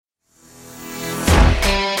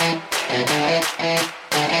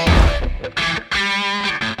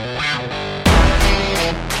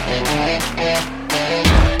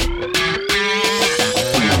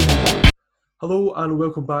Hello and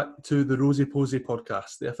welcome back to the Rosy Posy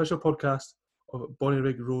podcast, the official podcast of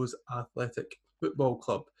Bonnyrigg Rose Athletic Football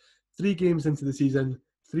Club. 3 games into the season,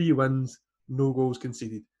 3 wins, no goals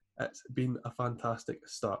conceded. It's been a fantastic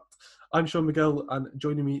start. I'm Sean McGill, and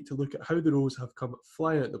joining me to look at how the Rose have come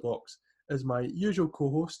flying out the blocks is my usual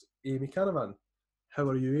co-host, Amy Canavan. How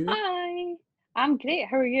are you, Amy? Hi, I'm great.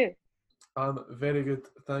 How are you? I'm very good,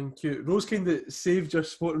 thank you. Rose kind of saved your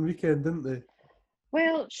sporting weekend, didn't they?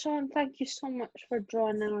 Well, Sean, thank you so much for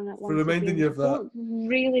drawing in on it For reminding again. you of that. I don't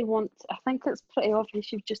really want. I think it's pretty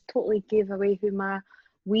obvious. You've just totally gave away who my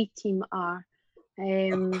wee team are.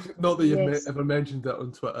 Not that you've yes. ever mentioned it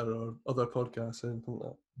on Twitter or other podcasts or anything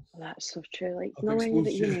like that. That's so true. Like, I've no one exposed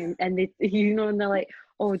that you. you know, and they, and they're like,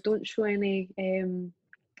 oh, don't show any,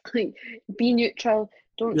 like, be neutral.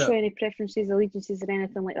 Don't show any preferences, allegiances, or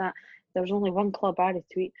anything like that. There's only one club I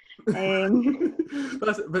retweet.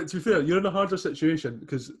 But to be fair, you're in a harder situation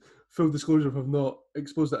because, full disclosure, if I've not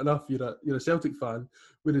exposed it enough, you're a Celtic fan,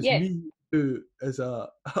 whereas me, who is a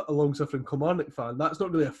long-suffering Kilmarnock fan, that's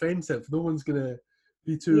not really offensive. No one's going to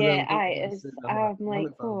be too Yeah, I'm I'm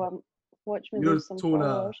like, oh, watch me you're lose some towing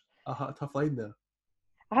followers. a tough line there.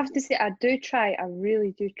 I have to say, I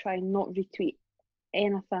really do try not retweet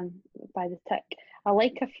anything by the tick. I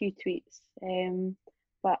like a few tweets,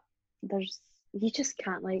 but you just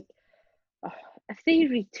can't, like, if they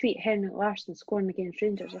retweet Henrik Larsson scoring against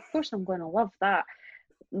Rangers, of course I'm going to love that.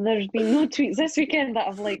 There's been no tweets this weekend that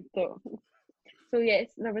I've liked though. So yes,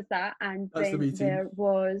 there was that, and That's then there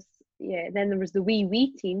was the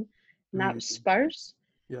wee team, and that was Spurs.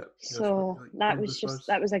 Yeah. So that was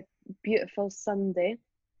a beautiful Sunday,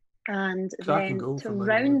 and cracking then goal to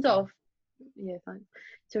round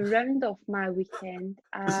off my weekend,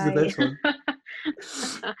 this is the best one.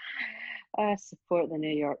 I support the New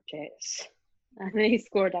York Jets, and they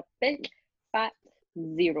scored a big fat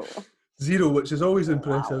 0. 0, which is always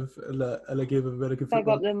impressive in a game of American football. Big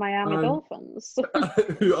up the Miami Dolphins,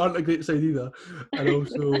 who aren't a great side either, and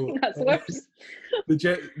also that's worse. the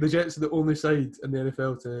Jets are the only side in the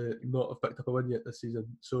NFL to not have picked up a win yet this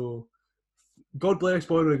season. So, God bless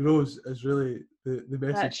Bonnyrigg Rose is really the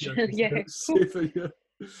message here. Yeah. If you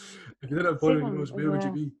didn't have Bonnyrigg Rose, where would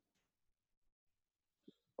you be?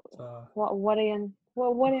 What a worrying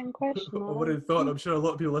question. A worrying thought. I'm sure a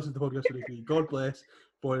lot of people listen to the podcast would agree. God bless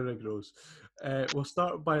Bonnyrigg Rose. We'll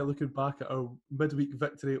start by looking back at our midweek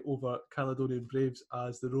victory over Caledonian Braves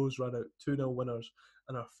as the Rose ran out 2-0 winners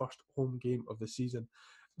in our first home game of the season.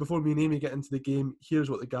 Before me and Amy get into the game,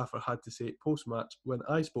 here's what the gaffer had to say post-match when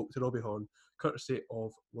I spoke to Robbie Horn, courtesy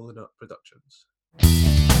of Willina Productions.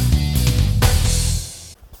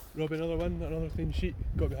 Robbie, another win, another clean sheet.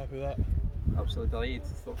 Got to be happy with that. Absolutely delighted.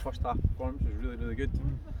 Thought first half performance was really, really good.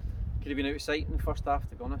 Could have been out of sight in the first half,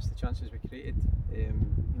 to be honest. The chances we created. I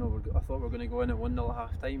thought we were going to go in at 1-0 at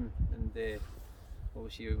half time, and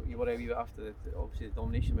obviously you were a wee bit after the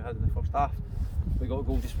domination we had in the first half. We got a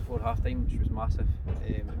goal just before half time, which was massive.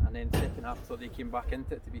 And then second half, I thought they came back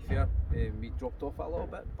into it. To be fair, we dropped off it a little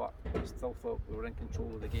bit, but I still thought we were in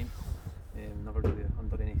control of the game. Never really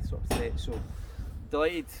under any sort of threat. So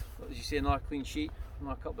delighted, as you say, another clean sheet,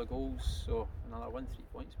 another couple of goals, so another win, 3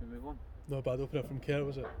 points, we move on. Not a bad opener from Kerr,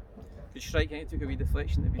 was it? Good strike, it took a wee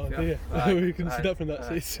deflection, to be fair. We can see that from that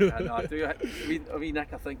side. So. I do a wee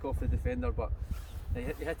nick, I think, off the defender, but he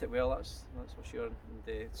hit it well, that's for sure. And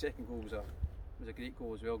the second goal was a great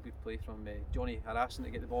goal as well, good play from Johnny harassing to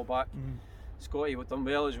get the ball back. Scotty done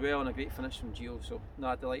well as well, and a great finish from Gio, so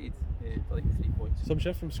delighted 3 points. Some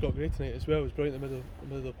shift from Scott Gray tonight as well. It was brilliant in the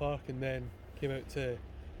middle of the park, and then came out to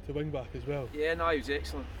wing back as well. Yeah, no, he was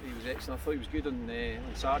excellent. I thought he was good on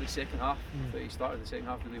Saturday's second half. I thought he started the second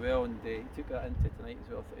half really well, and he took that into tonight as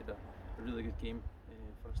well. I thought he had a really good game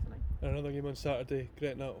for us tonight. And another game on Saturday,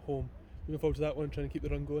 Gretna at home. Looking forward to that one, trying to keep the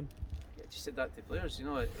run going. Yeah, just said that to players,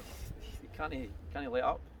 you can't let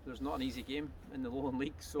up. There's not an easy game in the Lowland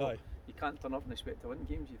League, so you can't turn up and expect to win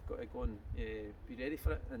games. You've got to go and be ready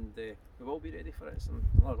for it, and we will be ready for it. It's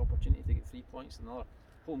another opportunity to get 3 points, another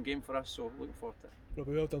home game for us, so looking forward to it.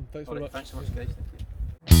 Robbie, well done. Thanks very much. Thanks so much, guys. Thank you.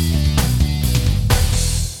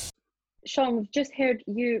 Sean, we've just heard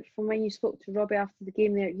you from when you spoke to Robbie after the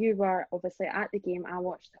game there. You were obviously at the game. I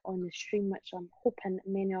watched it on the stream, which I'm hoping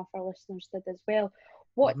many of our listeners did as well.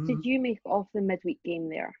 What did you make of the midweek game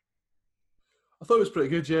there? I thought it was pretty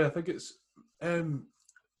good, yeah. I think it's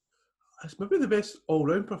maybe the best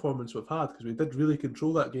all-round performance we've had, because we did really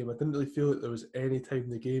control that game. I didn't really feel that there was any time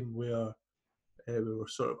in the game where we were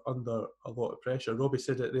sort of under a lot of pressure. Robbie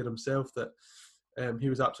said it there himself that he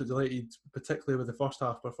was absolutely delighted, particularly with the first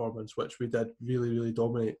half performance, which we did really, really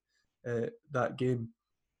dominate that game.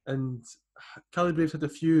 and Cali Braves had a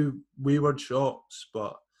few wayward shots,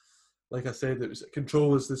 but like I said,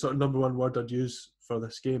 control is the sort of number one word I'd use for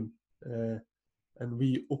this game. And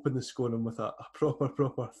we opened the scoring with a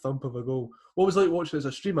proper thump of a goal. What was it like watching it as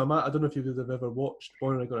a stream? I don't know if you've ever watched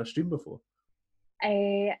Bonnyrigg on a stream before.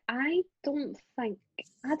 I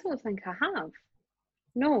don't think I have.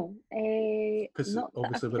 No, Because not that I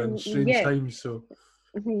obviously we're in can- strange yeah, times, so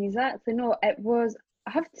exactly. No, it was.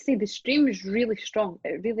 I have to say the stream is really strong.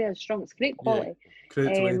 It really is strong. It's great quality.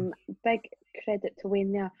 credit to Wayne. Big credit to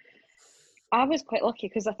Wayne there. I was quite lucky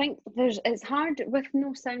because I think it's hard with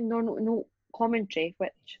no sound nor no commentary,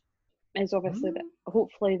 which is obviously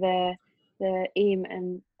hopefully the aim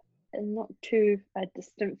in not too a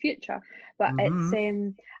distant future. But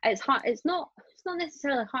it's hard. It's not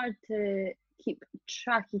necessarily hard to keep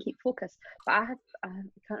track and keep focus. But I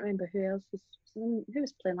can't remember who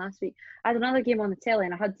was playing last week. I had another game on the telly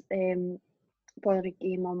and I had Bonnyrigg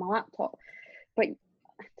game on my laptop. But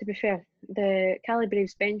to be fair, the Cali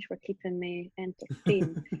Braves bench were keeping me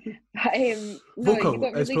entertained. But Vocal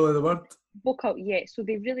is probably the word. Vocal, yeah. So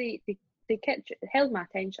they held my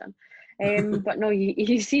attention. But no,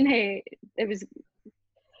 you seen it was.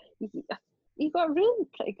 You got a really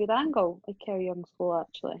pretty good angle at Kerry Young's goal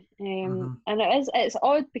actually, and it's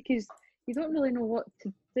odd because you don't really know what to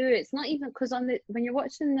do. It's not even because when you're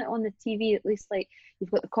watching it on the TV, at least like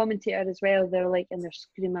you've got the commentator as well. They're like and they're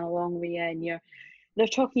screaming along with you, and they're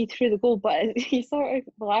talking you through the goal. But you sort of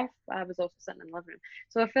laugh. I was also sitting in the living room,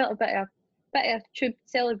 so I felt a bit of tube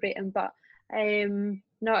celebrating. But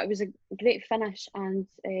no, it was a great finish and.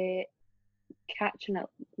 Catching it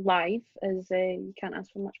live is you can't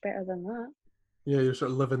ask for much better than that. Yeah, you're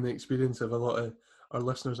sort of living the experience of a lot of our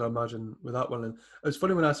listeners, I imagine, with that one. And it was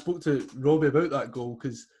funny when I spoke to Robbie about that goal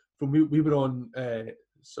because from we were on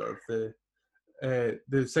sort of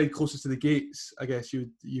the side closest to the gates, I guess you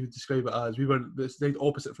would describe it as. We were the side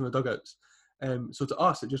opposite from the dugouts. So to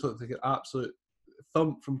us, it just looked like an absolute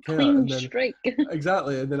thump from Kerr. Clean strike.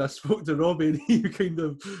 Exactly. And then I spoke to Robbie and he kind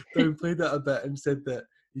of downplayed it a bit and said that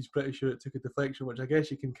he's pretty sure it took a deflection, which I guess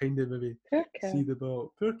you can kind of maybe see the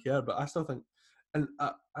ball. Poor Kerr, but I still think... And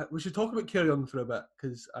we should talk about Kerr Young for a bit,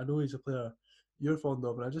 because I know he's a player you're fond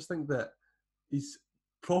of, and I just think that he's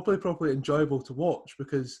properly enjoyable to watch,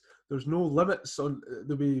 because there's no limits on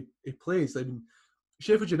the way he plays. I mean,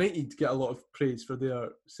 Sheffield United get a lot of praise for their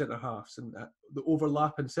centre-halves and the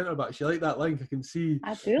overlapping centre-backs. You like that link? I can see...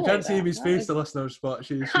 I do You can't see his face, the listeners, but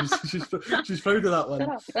she's proud of that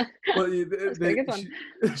one. But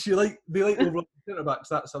they like overlapping centre-backs.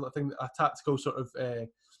 That's a thing, a tactical sort of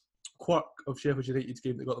quirk of Sheffield United's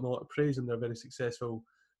game that got them a lot of praise in their very successful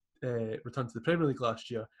return to the Premier League last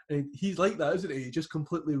year. And he's like that, isn't he? He just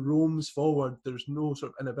completely roams forward. There's no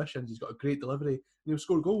sort of inhibitions. He's got a great delivery. And he'll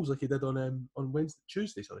score goals like he did on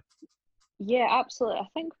Tuesday. Yeah, absolutely. I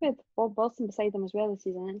think with Bob Wilson beside him as well this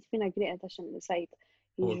season, it's been a great addition to the side.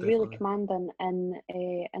 He's really commanding in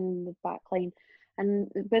the back line.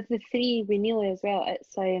 And with the three with Neely as well,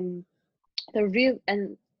 it's they're real.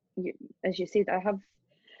 And as you said, I have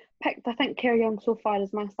picked, I think, Kerr Young so far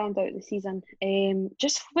as my standout of the season.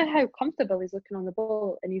 Just with how comfortable he's looking on the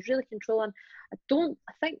ball, and he's really controlling. I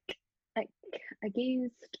think like,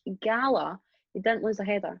 against Gala, he didn't lose a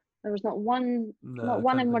header. There was not one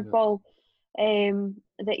inward ball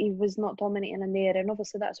that he was not dominating in there, and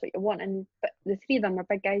obviously that's what you want. But the three of them are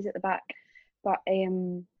big guys at the back. But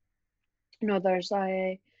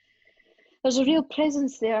there's a real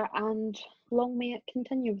presence there, and long may it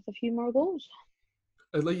continue with a few more goals.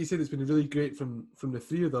 Like you said, it's been really great from the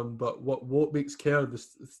three of them, but what makes Kerr the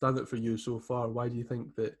standout for you so far? Why do you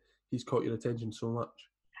think that he's caught your attention so much?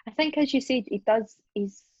 I think, as you said,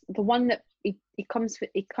 he's the one that he comes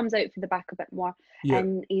out for the back a bit more,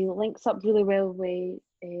 and he links up really well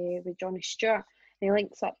with Johnny Stewart. And he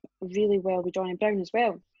links up really well with Johnny Brown as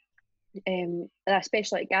well.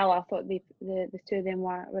 Especially at Gala, I thought the two of them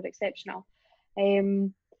were exceptional.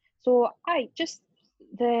 So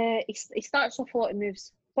he starts off a lot of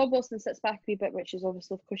moves. Bob Wilson sits back a wee bit, which is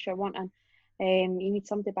obviously, of course, you're wanting. You need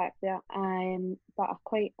somebody back there. But I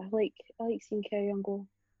like seeing Kerr Young go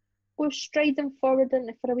striding forward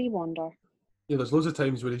into for a wee wander. Yeah, there's loads of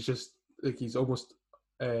times where he's just like he's almost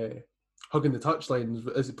hugging the touchline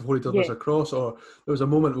before he delivers a cross. Or there was a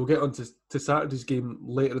moment, we'll get on to Saturday's game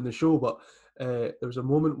later in the show, but there was a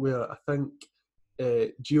moment where I think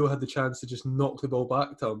Gio had the chance to just knock the ball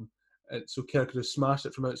back to him, and so Kerr could have smashed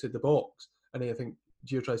it from outside the box, and then I think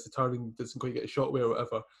Gio tries to turn and doesn't quite get a shot away or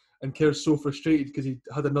whatever, and Kerr's so frustrated because he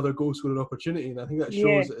had another goal scoring opportunity, and I think that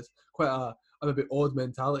shows that it's quite a maybe odd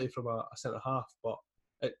mentality from a centre half, but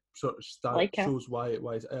it sort of shows why I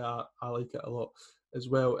like it a lot. as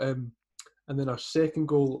well. And then our second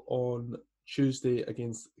goal on Tuesday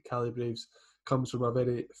against the Cali Braves comes from a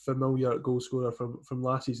very familiar goal scorer from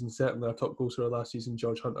last season, certainly our top goal scorer last season,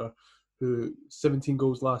 George Hunter, who 17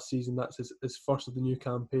 goals last season. That's his first of the new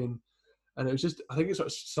campaign. And it was just, I think it sort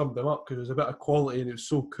of summed him up because it was a bit of quality and it was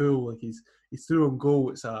so cool. Like he's through on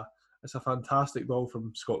goal. It's a fantastic ball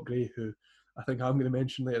from Scott Gray, who I think I'm going to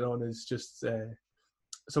mention later on is just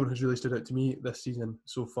someone who's really stood out to me this season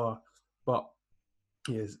so far. But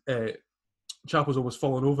he is, Chappell's almost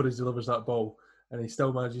fallen over as he delivers that ball, and he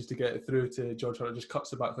still manages to get it through to George Hunter, just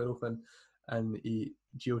cuts the back line open, and he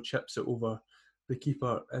geo-chips it over the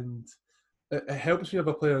keeper. And it helps me have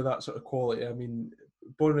a player of that sort of quality. I mean,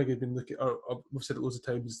 Bonnyrigg had been looking, or we've said it loads of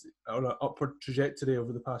times, on an upward trajectory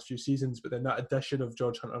over the past few seasons, but then that addition of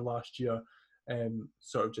George Hunter last year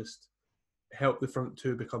sort of just helped the front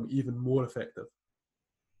two become even more effective.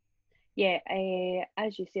 Yeah,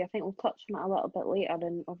 as you say, I think we'll touch on it a little bit later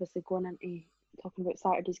and obviously going into talking about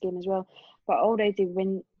Saturday's game as well. But already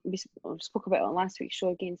when we spoke about it on last week's show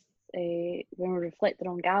against, when we reflected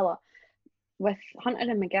on Gala, with Hunter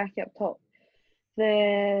and McGarry up top,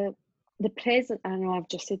 the presence, I know I've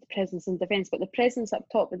just said the presence in defence, but the presence up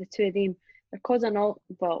top with the two of them, they're causing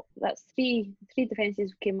that's three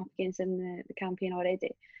defences we came up against in the campaign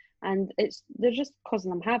already. And they're just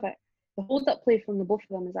causing them havoc. The hold-up play from the both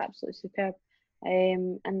of them is absolutely superb.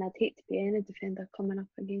 And I'd hate to be any defender coming up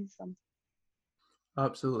against them.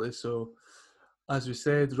 Absolutely. So, as we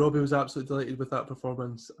said, Robbie was absolutely delighted with that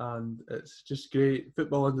performance, and it's just great.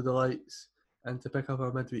 Football under the lights, and to pick up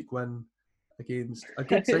a midweek win against a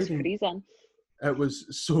good side. It was freezing. It was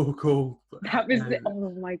so cold. That was oh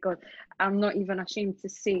my God. I'm not even ashamed to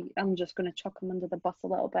say, I'm just going to chuck him under the bus a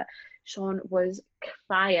little bit. Sean was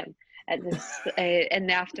crying at this in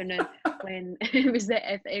the afternoon when it was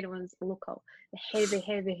if anyone's local, the heavy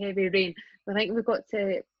rain. I think we got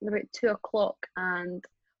to about 2:00 and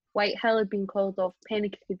Whitehill had been called off,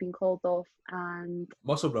 Penicuik had been called off, and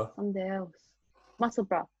Musselburgh. Somebody else.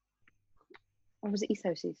 Musselburgh. Or was it East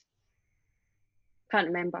Houses? Can't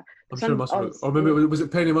remember. I'm sure Musselburgh. Or maybe was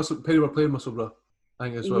it Penny were playing Musselburgh? I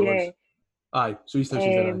think that's what it was. Aye, so East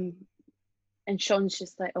Houses then. And Sean's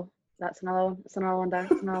just like, oh, that's another one. It's another one down.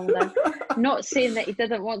 It's another one down. Not saying that he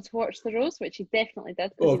didn't want to watch the Rose, which he definitely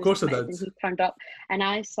did. Oh, of course I did. He turned up, and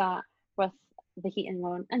I sat with the heating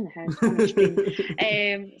on in the house on the screen.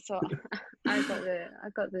 So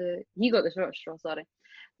he got the short straw, sorry,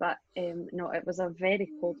 but no, it was a very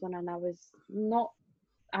cold one, and I know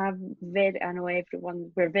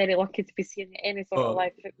everyone, we're very lucky to be seeing any sort of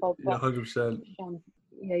live football. But 100%.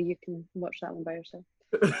 Yeah, you can watch that one by yourself.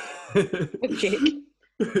 With Jake.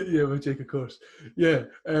 Yeah, with Jake, of course. Yeah.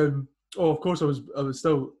 Of course, I was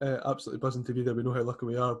still absolutely buzzing to be there. We know how lucky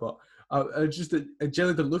we are, but it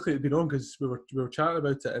generally didn't look like it'd been on because we were chatting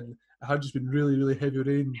about it, and it had just been really, really heavy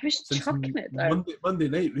rain since Monday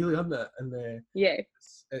night, really, hasn't it? And yeah,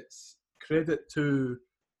 it's credit to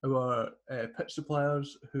our pitch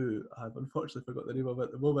suppliers, who I've unfortunately forgot the name of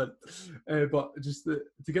at the moment, but just to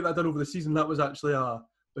get that done over the season, that was actually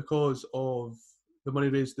because of the money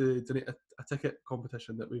raised to donate a ticket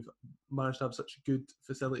competition that we've managed to have such good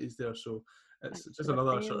facilities there. So it's just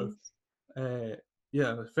another sort of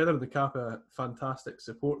feather in the cap of fantastic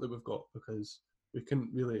support that we've got, because we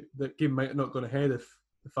couldn't really, the game might have not gone ahead if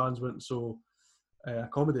the fans weren't so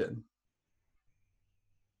accommodating.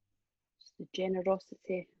 The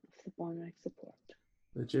generosity of the Bonnyrigg support.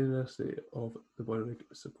 The generosity of the Bonnyrigg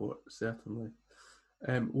support, certainly.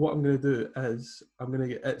 What I'm going to do is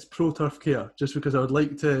it's Pro Turf Care, just because I would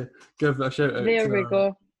like to give a shout out. There we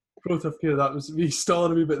go. Pro Turf Care. That was me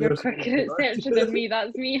stalling a wee bit there. You're quicker at searching than me.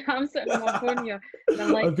 That's me. I'm sitting on my phone here, and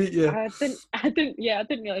I'm like, I beat you. I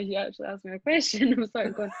didn't realise you actually asked me a question. I'm sort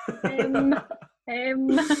of going,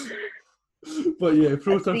 But yeah,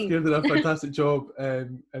 Pro Turf Care did a fantastic job,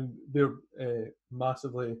 and they're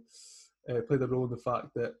massively played a role in the fact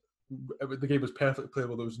that the game was perfectly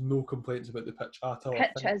playable. There was no complaints about the pitch at all.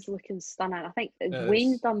 Pitch is looking stunning. I think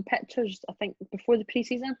Wayne's done pictures, I think, before the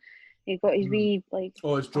pre-season. He got his wee, like...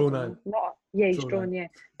 Oh, it's drone now. He's drone, yeah.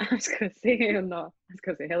 I was going to say, no, I was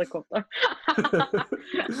going to say helicopter.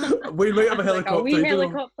 We might have a helicopter. Like a wee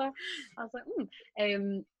helicopter. I was like,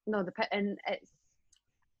 no, the pitch, and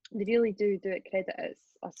they really do it credit.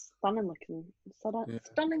 It's a stunning looking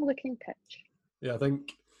pitch. Yeah, I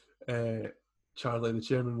think Charlie, the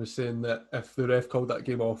chairman, was saying that if the ref called that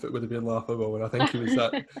game off, it would have been laughable, and I think he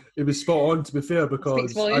was spot on, to be fair,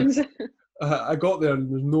 because I got there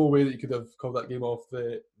and there's no way that you could have called that game off.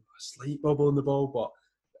 A slight bubble in the ball, but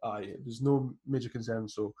there's no major concern.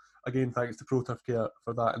 So again, thanks to Pro Turf Care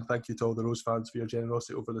for that, and thank you to all the Rose fans for your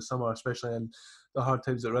generosity over the summer, especially in the hard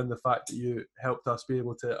times that were in. The fact that you helped us be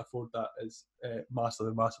able to afford that is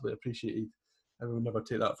massively appreciated, and we will never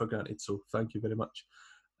take that for granted. So thank you very much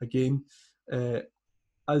again.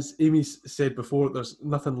 As Amy said before, there's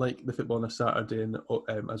nothing like the football on a Saturday, and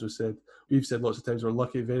as we've said lots of times, we're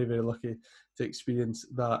lucky, very, very lucky to experience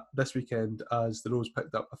that this weekend as the Rose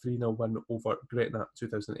picked up a 3-0 win over Gretna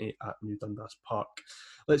 2008 at New Dundas Park.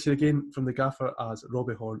 Let's hear again from the gaffer as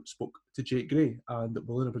Robbie Horn spoke to Jake Gray and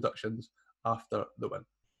Willuna Productions after the win.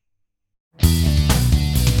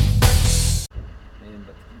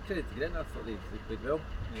 But credit to Gretna, I thought they played well.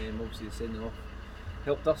 Obviously the sending off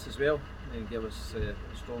helped us as well and gave us a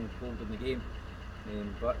strong hold in the game.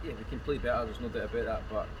 But yeah, we can play better, there's no doubt about that.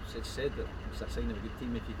 But it's said that it's a sign of a good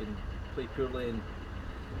team if you can play poorly and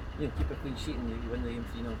keep a clean sheet and you win the game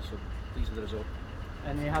 3-0. So pleased with the result.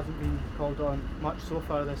 And he hasn't been called on much so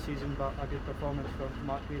far this season, but a good performance from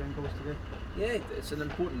Mark Beering goes today. Yeah, it's an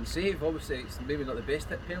important save. Obviously, it's maybe not the best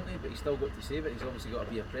hit penalty, but he's still got to save it. He's obviously got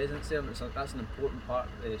to be a presence there, and that's an important part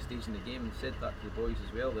stage in the game. I said that to the boys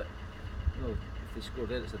as well, that if they score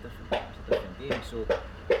there, it's a different game. So,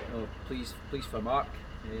 pleased for Mark.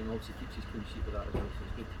 Obviously keeps his clean sheet with that as well, so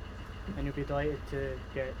it's good. And you'll be delighted to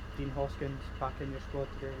get Dean Hoskins back in your squad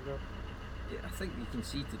today as well. Yeah, I think you can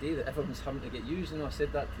see today that everyone's having to get used. I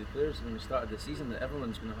said that to the players when we started the season, that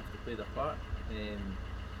everyone's going to have to play their part.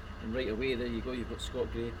 And right away, there you go. You've got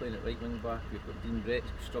Scott Gray playing at right wing back. You've got Dean Brett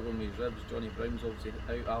struggling with his ribs. Johnny Brown's obviously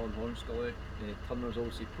out. Alan Horn's still out. Turner's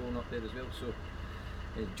obviously pulling up there as well. So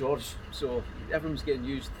George. So everyone's getting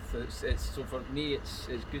used. So for me, it's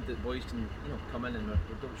good that boys can come in and we're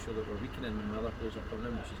not sure that we're weakening when the other players are coming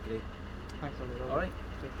in, which is great. Thanks a lot. All right.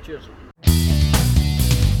 Cheers.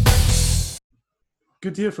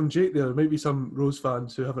 Good to hear from Jake there. There might be some Rose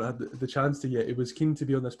fans who haven't had the chance to yet. He was keen to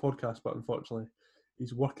be on this podcast, but unfortunately,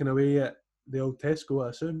 he's working away at the old Tesco, I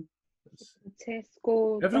assume.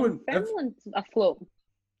 Tesco Dunfermline's afloat.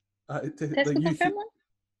 Tesco Dunfermline?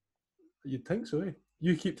 You'd think so, eh?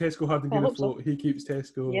 You keep Tesco Hardengreen afloat, so. He keeps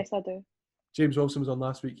Tesco. Yes, I do. James Wilson was on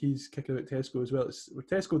last week. He's kicking out Tesco as well. We're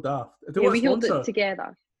Tesco daft. We hold it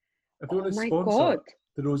together. If they want to sponsor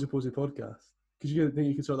the Rosie Posey podcast, because you think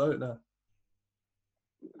you can sort that out now?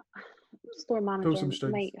 Store manager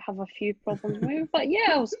might have a few problems with, but yeah,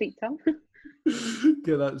 I'll speak to him.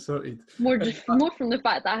 Get that sorted. More from the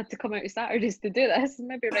fact that I had to come out on Saturdays to do this.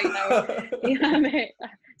 Maybe right now,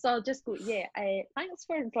 so I'll just go. Yeah, thanks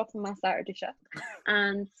for dropping my Saturday shift.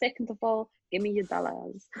 And second of all, give me your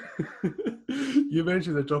dollars. You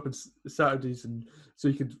mentioned they're dropping Saturdays, and so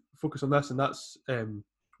you can focus on this, and that's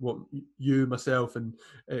what you, myself, and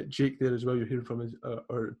Jake there as well. You're hearing from us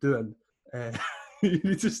are doing. You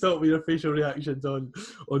need to stop with your facial reactions on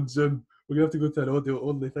Zoom. We're going to have to go to an audio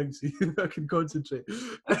only thing so I can concentrate.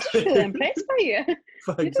 I'm just really impressed by you.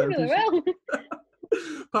 Thanks, you're doing really well.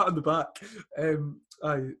 Pat on the back.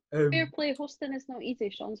 Fair play, hosting is not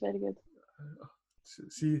easy. Sean's very good.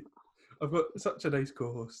 See, I've got such a nice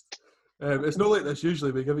co-host. It's not like this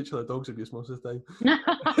usually. We give each other dogs abuse most of the time.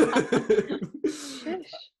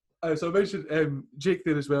 So I mentioned Jake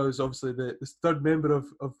there as well is obviously the third member of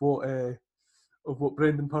what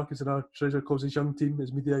Brendan Parkinson, our treasurer, calls his young team,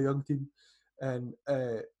 his media young team. And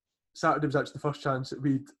Saturday was actually the first chance that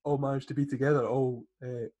we'd all managed to be together, all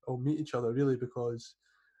meet each other really, because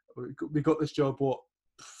we got this job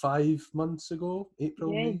 5 months ago,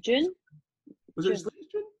 April. Yeah, May? June. Was it as late as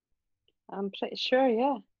June? I'm pretty sure,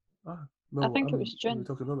 yeah. Well, I think it was June. We're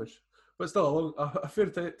talking rubbish, but still a fair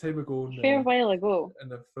time ago. Fair while ago.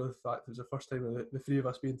 And for the fact it was the first time of the three of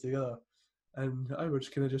us being together. And I was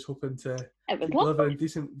kind of just hoping to keep delivering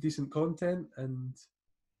decent content and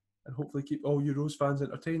hopefully keep all you Rose fans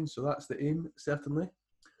entertained. So that's the aim, certainly.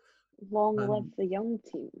 Long live the young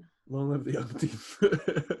team. Long live the young team.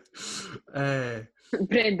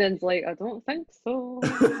 Brendan's like, I don't think so.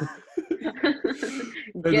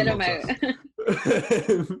 Get him out.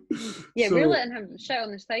 Yeah, we're letting him shout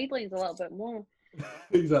on the sidelines a little bit more.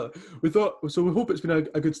 Exactly. We hope it's been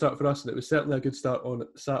a good start for us, and it was certainly a good start on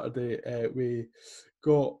Saturday. We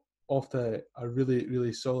got off to a really,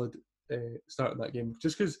 really solid start in that game,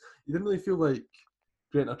 just because you didn't really feel like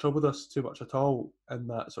Gretna troubled us too much at all in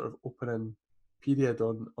that sort of opening period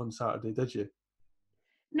on Saturday, did you?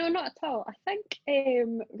 No, not at all. I think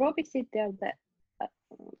Robbie said there that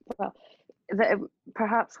that it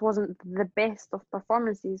perhaps wasn't the best of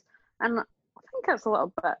performances, and I think that's a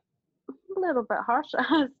little bit harsh.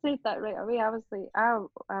 I said that right away. I was like, I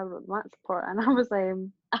wrote the match report, and I was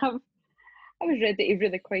ready to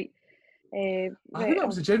really quite I think that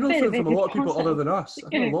was a general feeling from a lot of people other than us. I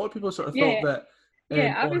think a lot of people sort of thought that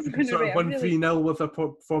I was you could sort of win 3-0 with a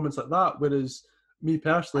performance like that, whereas me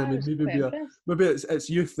personally, I mean, maybe it's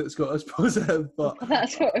youth that's got us positive, but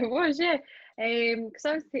that's what it was, yeah. Because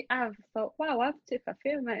I've thought, wow, I've took a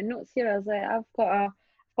fair amount of notes here. I was like, I've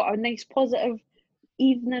got a nice positive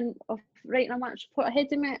evening of writing a match report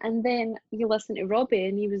ahead of me, and then you listen to Robbie,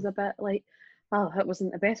 and he was a bit like, "Oh, that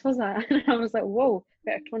wasn't the best, was that?" And I was like, "Whoa,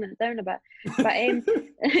 better tone it down a bit." But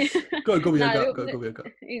go with your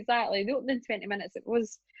gut. Exactly, the opening 20 minutes, it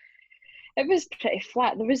was pretty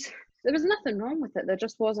flat. There was nothing wrong with it. There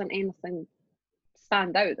just wasn't anything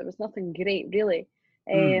stand out. There was nothing great, really.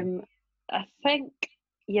 I think,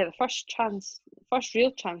 the first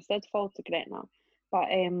real chance did fall to Gretna, but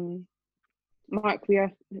Mark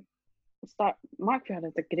Weir had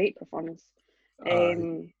a great performance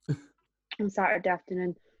on Saturday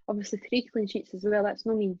afternoon. Obviously 3 clean sheets as well, that's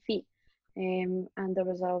no mean feat. And there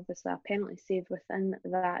was obviously a penalty save within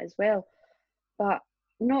that as well. But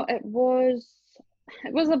no, it was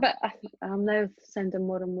a bit, I'm now sounding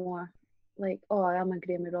more and more like, oh, I am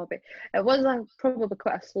agreeing with Robbie. It was probably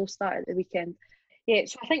quite a slow start at the weekend. Yeah,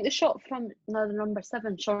 so I think the shot from the number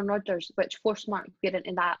 7, Sean Rogers, which forced Mark Weir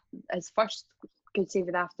into that as first good save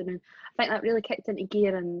of the afternoon, I think that really kicked into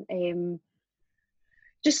gear and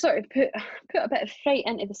just sort of put a bit of fright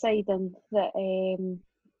into the side, and that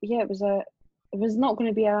it was not going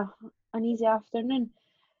to be an easy afternoon.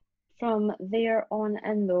 From there on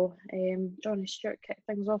in though, Johnny Stewart kicked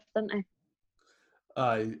things off, didn't he?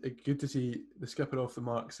 Aye, good to see the skipper off the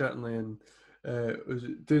mark, certainly, and was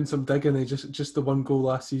doing some digging. He just the one goal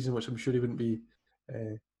last season, which I'm sure he wouldn't be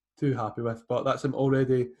too happy with, but that's him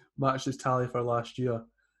already matched his tally for last year.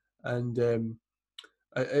 And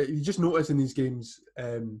you just notice in these games,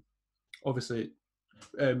 obviously,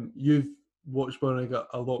 you've watched Burnley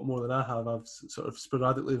a lot more than I have. I've sort of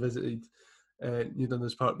sporadically visited New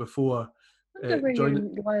Dundas Park before. I wonder where your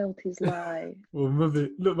loyalties lie. Well,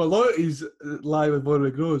 maybe look, my loyalties lie with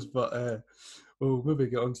Bonnyrigg Rose, but we'll maybe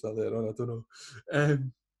get onto that later on. I don't know.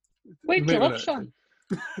 Where do you live, Sean?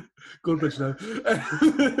 Goldbridge now.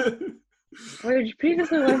 Where did you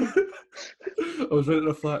previously live? I was renting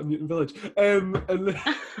a flat in Newton Village.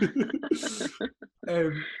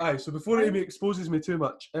 So before Amy exposes me too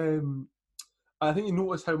much, I think you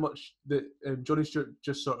notice how much that Johnny Stewart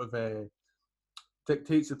just sort of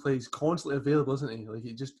dictates the play. He's constantly available, isn't he? Like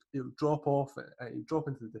he'll drop off, he'll drop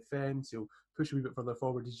into the defence, he'll push a wee bit further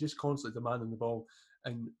forward. He's just constantly demanding the ball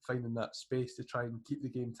and finding that space to try and keep the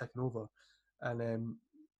game ticking over. And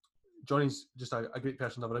Johnny's just a great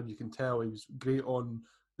person to have around. You can tell he was great on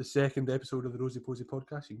the second episode of the Rosie Posey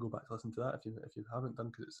podcast. You can go back to listen to that if you haven't done,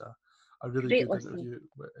 because it's a really great good interview.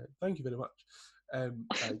 Thank you very much.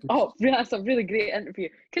 That's a really great interview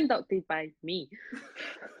conducted by me.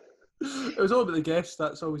 It was all about the guests.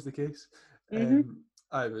 That's always the case. It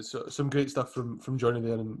was some great stuff from Johnny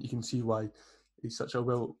there, and you can see why he's such a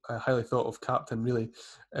highly thought of captain, really.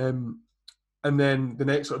 And then the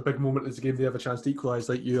next sort of big moment is the game they have a chance to equalise,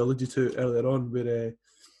 like you alluded to earlier on, where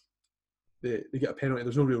they get a penalty.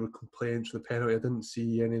 There's no real complaints for the penalty. I didn't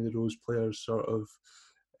see any of the Rose players sort of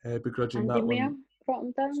begrudging that one. Brought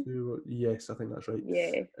him down? Yes, I think that's right.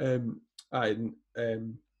 Yeah.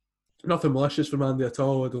 Nothing malicious from Andy at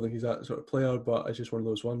all. I don't think he's that sort of player, but it's just one of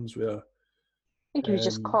those ones where I think he was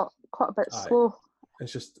just caught a bit slow.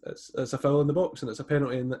 It's a foul in the box and it's a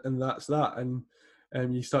penalty, and that's that.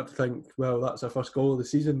 And you start to think, well, that's our first goal of the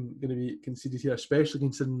season going to be conceded here, especially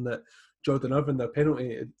considering that Jordan Irvine, their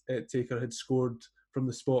penalty taker, had scored from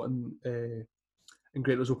the spot in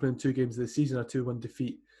Greatness opening 2 games of the season, a 2-1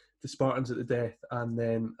 defeat to Spartans at the death, and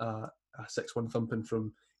then a 6-1 thumping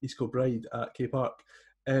from East Kilbride at K Park.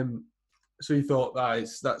 So you thought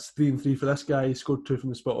that's 3-3 for this guy. He scored 2 from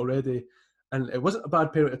the spot already, and it wasn't a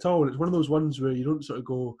bad penalty at all. And it's one of those ones where you don't sort of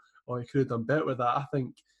go, "Oh, he could have done better with that." I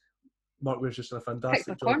think Mark Weir's just done a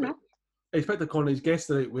fantastic job. He's picked the corner. He's guessed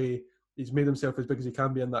the right way. He's made himself as big as he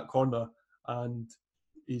can be in that corner, and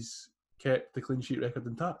he's kept the clean sheet record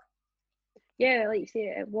intact. Yeah, like you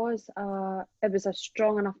say, it was a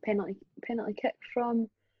strong enough penalty kick from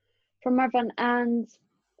Irvine, and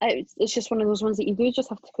it's just one of those ones that you do just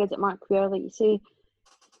have to credit Mark Weir, like you say,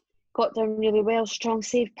 got down really well, strong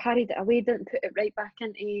save, parried it away, didn't put it right back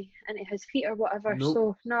into his feet or whatever. Nope.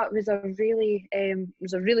 So no, it was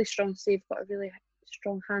a really strong save, got a really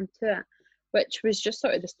strong hand to it, which was just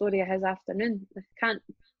sort of the story of his afternoon. I can't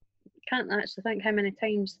actually think how many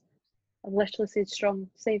times I've literally said strong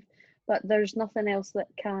save, but there's nothing else that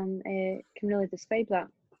can really describe that.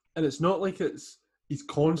 And it's not like it's he's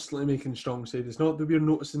constantly making strong saves. It's not that we're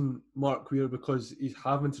noticing Mark Weir because he's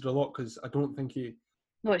having to do a lot, because I don't think he.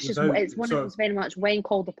 No, it's just without it's one of sort those very much when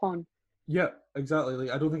called upon. Yeah, exactly.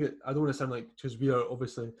 Like I don't want to sound like, because we are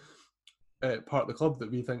obviously part of the club, that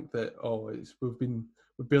we think that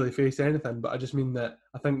we've barely faced anything. But I just mean that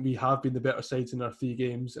I think we have been the better sides in our 3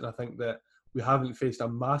 games, and I think that we haven't faced a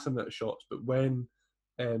massive amount of shots. But when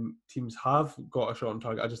teams have got a shot on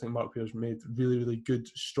target, I just think Mark Weir's made really, really good,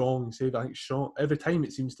 strong save. I think strong every time.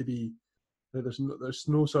 It seems to be that there's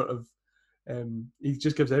no sort of he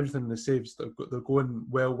just gives everything in the saves. They're going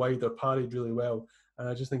well wide, they're parried really well, and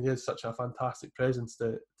I just think he has such a fantastic presence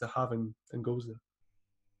to have in goals there.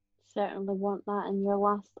 Certainly want that in your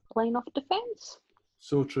last line of defence.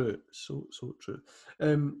 So true, so true.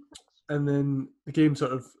 And then the game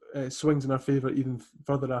sort of swings in our favour even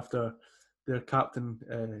further after their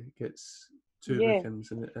captain gets 2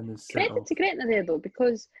 bookings and is sent Credit off. to Gretna there though,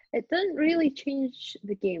 because it didn't really change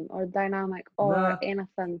the game or dynamic or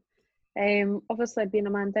anything. Obviously being a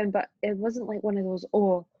man down, but it wasn't like one of those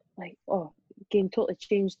game totally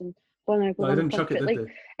changed and No, they didn't chuck it, did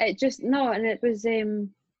they? It just no, and it was they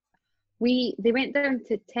went down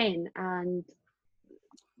to 10, and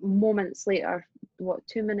moments later,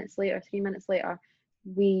 2 minutes later, 3 minutes later,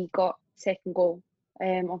 we got second goal.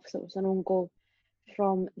 Obviously it was an own goal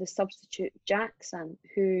from the substitute Jackson,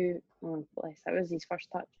 who that was his first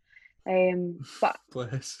touch. But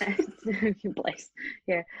bless. bless.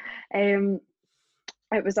 Yeah. It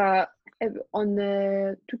was on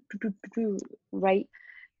the right.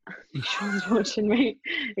 Sean's watching, right?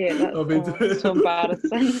 Yeah, that's so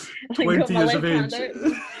embarrassing. 20 years of age.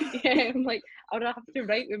 Yeah, I'm like, I would have to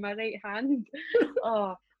write with my right hand.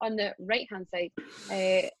 On the right hand side,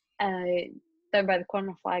 down by the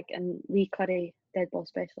corner flag, and Lee Curry, dead ball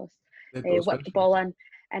specialist, whipped the ball in,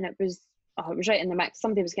 and it was right in the mix.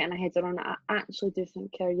 Somebody was getting a header on it. I actually do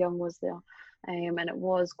think Kerr Young was there, and it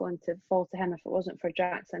was going to fall to him if it wasn't for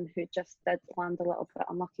Jackson, who just did land a little bit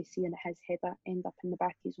unlucky, seeing his header end up in the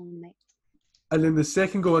back of his own net. And then the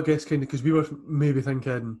second goal, I guess, kind of, because we were maybe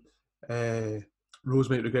thinking Rose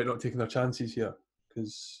might regret not taking their chances here,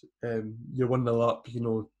 because you're 1-0 up,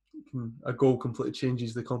 a goal completely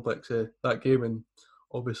changes the complex of that game and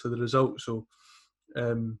obviously the result. So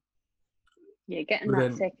getting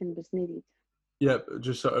that second was needed. Yeah, it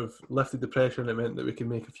just sort of lifted the pressure, and it meant that we could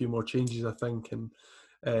make a few more changes, I think, and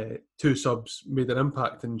 2 subs made an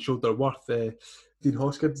impact and showed their worth. Dean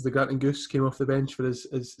Hoskins, the Granton Goose, came off the bench for his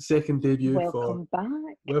second debut.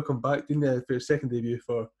 Welcome back, Dean, for his second debut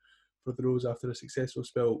for the Rose after a successful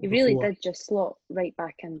spell. He really did just slot right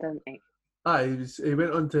back in, didn't he? He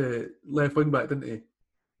went on to left wing back, didn't he?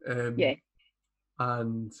 Yeah.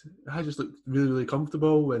 And I just looked really, really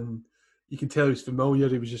comfortable, and you can tell he was familiar.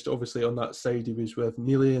 He was just obviously on that side. He was with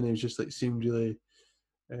Neely, and he was just seemed really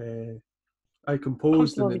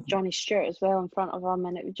composed. Comfortable with Johnny Stewart as well in front of him,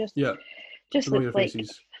 and it was just looked like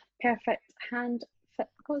perfect hand fit.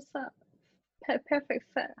 What's that? Perfect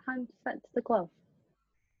fit hand fit to the glove.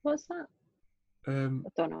 What's that? I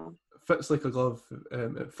don't know. Fits like a glove.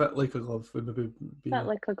 It fit like a glove would maybe be. Fit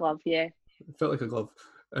like a glove, yeah. Fit like a glove.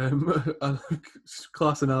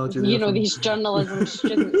 Class analogy. These journalism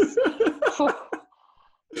students.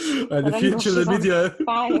 The future of the media.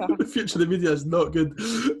 The future of the media is not good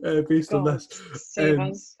based on this. Save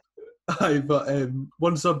us. But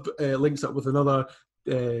one sub links up with another.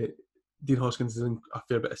 Dean Hoskins is in a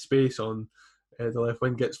fair bit of space on the left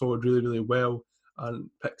wing, gets forward really, really well, and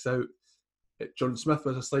picks out Jordan Smith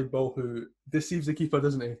with a slide ball, who deceives the keeper,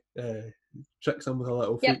 doesn't he? Tricks him with a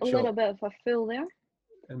little fake shot. A little bit of a fool there.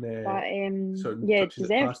 And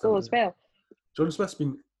deserves goal as well. Jordan Smith's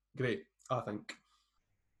been great, I think.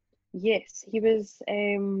 Yes, he was.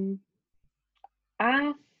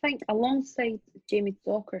 I think alongside Jamie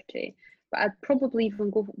Docherty, but I'd probably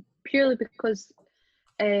even go purely because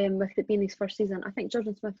with it being his first season, I think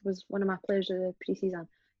Jordan Smith was one of my players of the pre-season.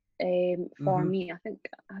 For me, I think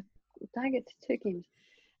did I get to 2 games?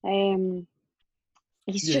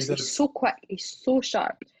 He's so quick, he's so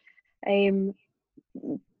sharp.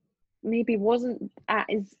 Maybe wasn't at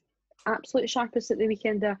his absolute sharpest at the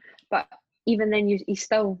weekend there, but even then he's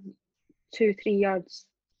still 2-3 yards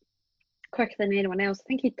quicker than anyone else. I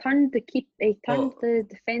think he turned the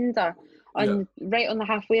defender right on the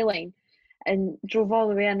halfway line and drove all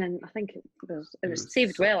the way in, and I think it was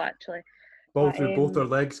saved well actually. Ball through both their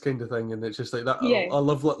legs kind of thing, and it's just like that. Yeah. I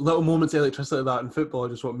love little moments of electricity like that in football.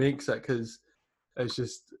 Just what makes it, because it's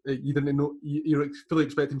just you didn't know, you're fully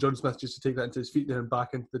expecting John Smith just to take that into his feet there and back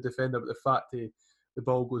into the defender, but the fact the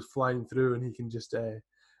ball goes flying through and he can just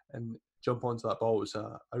and jump onto that ball was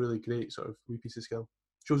a really great sort of wee piece of skill.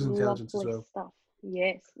 Shows intelligence as well. Stuff.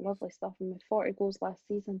 Yes, lovely stuff. And with 40 goals last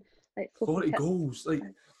season, let's hope 40 he hits goals. Like,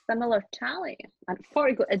 a similar tally. And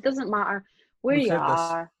 40 goals, it doesn't matter where we've you said this.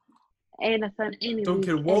 are, anything, any Don't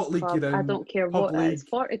care league, what any league club, you're I in, don't care pub what it is. league,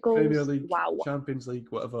 40 Premier goals, League, wow. Champions League,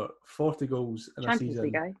 whatever. 40 goals in a Champions season.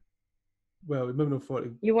 League, aye. Well, maybe not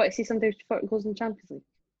 40. You want to see somebody with 40 goals in the Champions League?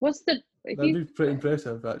 What's the... That'd be pretty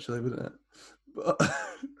impressive, actually, wouldn't it? But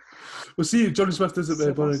we'll see if Jordan Smith does it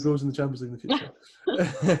with Bonnie goals in the Champions League in the future.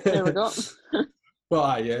 There we go. But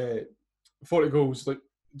aye, 40 goals, like,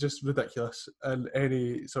 just ridiculous in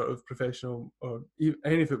any sort of professional or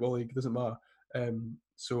any football league, doesn't matter. And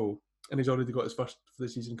he's already got his first for the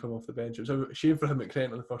season come off the bench. It was a shame for him at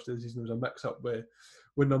Trent on the first of the season. There was a mix-up with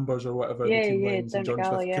numbers or whatever in the team lines, and Jordan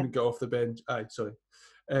Smith couldn't get off the bench. Down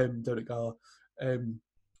at Gala.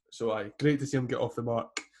 Great to see him get off the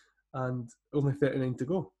mark. And only 39 to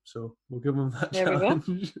go, so we'll give him that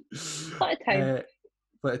challenge. Plenty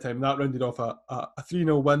of time. That rounded off a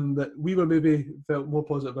 3-0 win that we were maybe felt more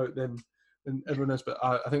positive about than everyone else, but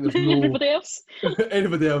I think there's no...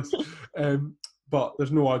 anybody else. But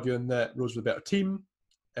there's no arguing that Rose was a better team.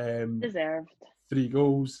 Deserved. 3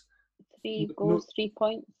 goals. 3 goals, 3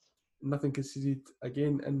 points. Nothing conceded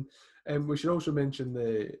again. And we should also mention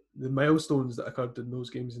the milestones that occurred in those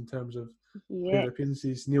games in terms of player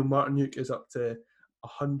appearances. Neil Martinuke is up to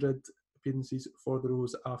 100 appearances for the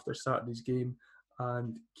Rose after Saturday's game,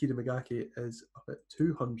 and Kieran McGackie is up at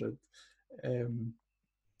 200.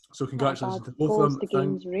 So congratulations to both of them.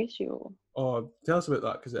 Games ratio. Oh, tell us about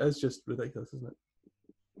that, because it is just ridiculous, isn't it?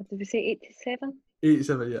 What did we say, 87?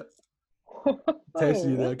 87, yeah.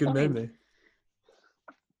 Testing you there, good memory.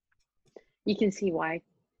 You can see why.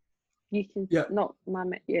 You can, not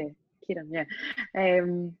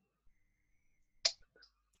Kieran,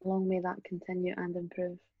 long may that continue and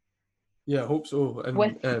improve. Yeah, I hope so. And,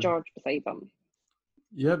 with George beside him.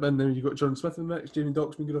 Yeah, and then you've got Jordan Smith in the mix, Jamie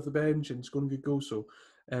Doxman good off the bench and scoring good goals. So,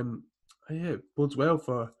 it bodes well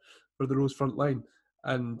for the Rose front line.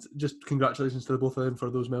 And just congratulations to the both of them for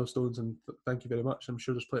those milestones, and thank you very much. I'm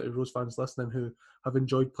sure there's plenty of Rose fans listening who have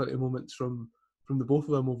enjoyed plenty of moments from the both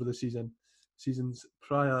of them over the seasons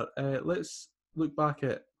prior. Let's look back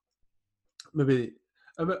at maybe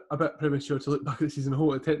a bit premature to look back at the season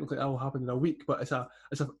whole. Technically, that will happen in a week, but it's a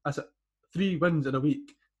 3 wins in a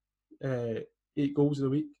week, 8 goals in a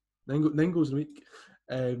week, 9 goals in a week.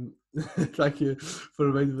 Thank you for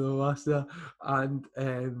reminding me of the last there. And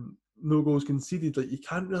no goals conceded. Like, you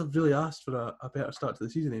can't really ask for a better start to the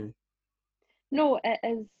season, Amy. No, it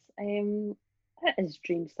is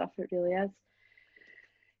dream stuff. It really is.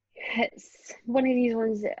 It's one of these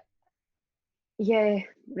ones that,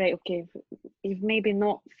 okay. You've maybe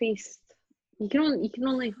not faced. You can only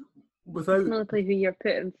play who you're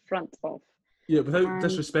put in front of. Yeah, without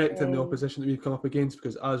disrespecting the opposition that we've come up against,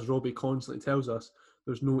 because as Robbie constantly tells us,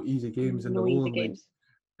 there's no easy games in the Lowland League.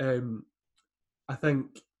 I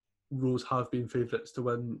think Rose have been favourites to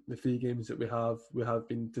win the 3 games that we have. We have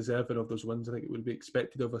been deserving of those wins. I think it would be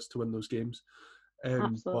expected of us to win those games.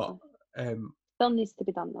 Absolutely. But still needs to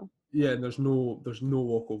be done though. Yeah, and there's no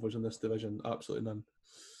walkovers in this division. Absolutely none.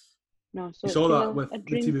 No, so you saw that with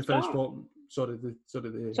the team who finished bottom. On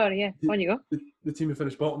you go. The team who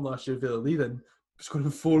finished bottom last year, Villa Leiden, scoring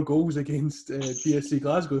 4 goals against BSC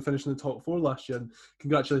Glasgow, finishing in the top 4 last year. And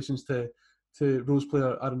congratulations to Rose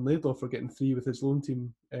player Aaron Laidlaw for getting 3 with his loan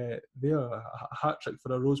team there. A hat-trick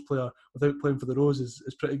for a Rose player without playing for the Rose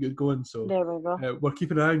is pretty good going. So there we go. We're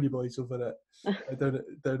keeping an eye on you boys over down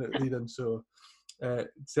at Leiden. So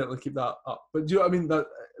certainly keep that up. But do you know what I mean? That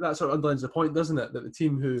sort of underlines the point, doesn't it? That the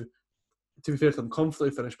team who, to be fair to them,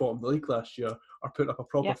 comfortably finished bottom of the league last year are putting up a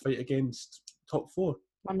proper fight against top 4.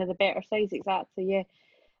 One of the better sides, exactly, yeah.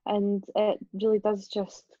 And it really does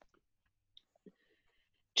just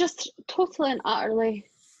totally and utterly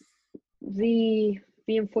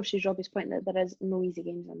reinforces Robbie's point that there is no easy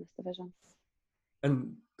games in this division.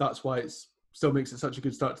 And that's why it still makes it such a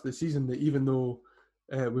good start to the season, that even though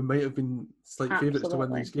we might have been slight favourites to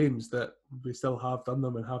win these games, that we still have done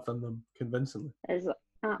them and have done them convincingly.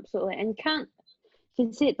 Absolutely. And you can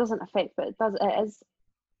say it doesn't affect, but it does.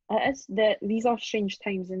 It is that these are strange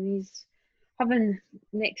times, and these having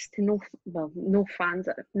next to no fans,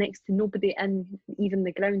 next to nobody in even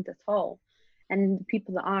the ground at all, and the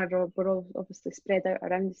people that we're all obviously spread out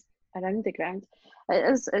around the ground.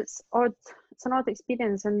 It's odd. It's an odd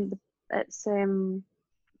experience, and it's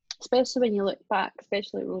especially when you look back,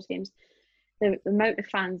 especially at Rose games, the amount of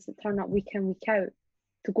fans that turn up week in, week out,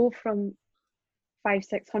 to go from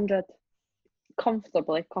 500-600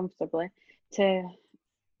 comfortably to,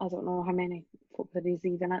 I don't know how many folk there is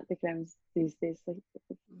even at the grounds these days, like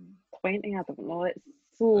 20, I don't know.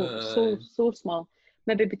 so small.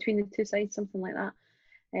 Maybe between the two sides, something like that.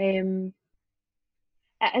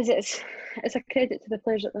 It's a credit to the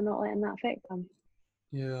players that they're not letting that affect them.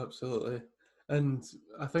 Yeah, absolutely. And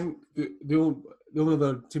I think the only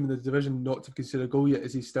other team in the division not to consider a goal yet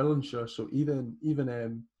is East Stirlingshire. So even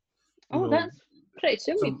that's pretty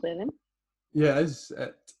soon we play them. Yeah, it is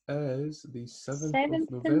the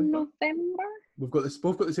 7th of November. We've got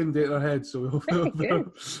both got the same date in our head, so we'll better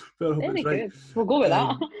hope it's right. Good. We'll go with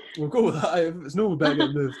that. We'll go with that. If it's no, better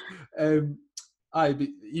get moved. But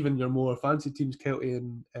even your more fancy teams, Kelty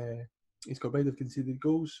and East Kilbride have conceded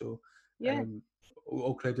goals, so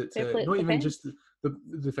all credit to not even just the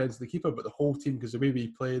defence of the keeper, but the whole team, because the way we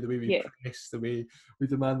play, the way we press, the way we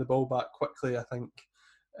demand the ball back quickly, I think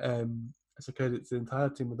it's a credit to the entire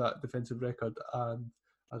team with that defensive record, and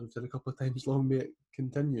as we've said a couple of times, long may it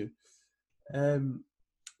continue. So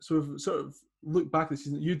we've sort of looked back at the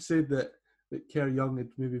season. You'd said that Kerr Young had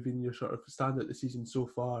maybe been your sort of standout the season so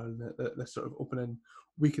far, and this sort of opening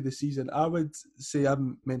week of the season. I would say, I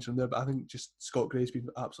haven't mentioned him there, but I think just Scott Gray's been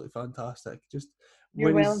absolutely fantastic.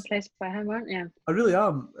 You're well impressed by him, aren't you? I really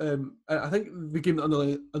am. I think the game that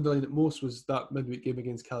underlined it most was that midweek game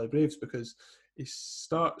against Cali Braves, because he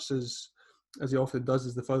starts as he often does,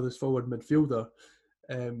 as the furthest forward midfielder,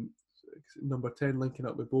 number 10, linking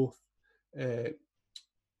up with both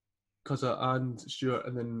Cuzza and Stewart,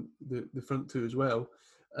 and then the front two as well.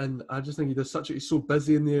 And I just think he does he's so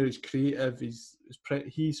busy in there, he's creative,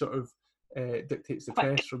 he sort of dictates the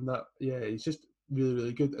press from that. Yeah, he's just really,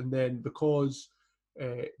 really good. And then because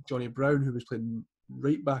Johnny Brown, who was playing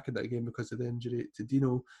right back in that game because of the injury to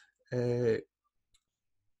Dino,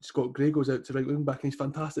 Scott Gray goes out to right wing back, and he's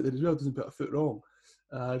fantastic there as well, doesn't put a foot wrong.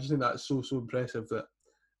 I just think that's so impressive that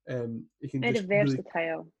he can very just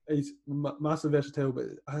versatile. Really, he's massive versatile, but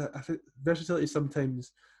I think versatility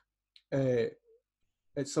sometimes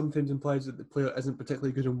it sometimes implies that the player isn't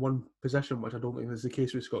particularly good in one position, which I don't think is the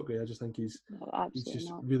case with Scott Gray. I just think he's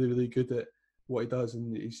just really, really good at what he does,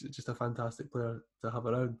 and he's just a fantastic player to have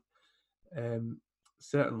around.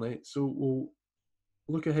 Certainly. So we'll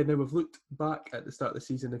look ahead now. We've looked back at the start of the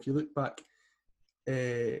season. If you look back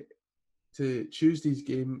to Tuesday's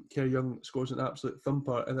game, Kerr Young scores an absolute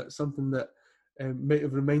thumper, and it's something that might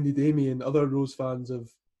have reminded Amy and other Rose fans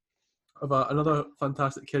of another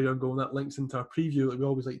fantastic Kerr Young goal, and that links into our preview. Like we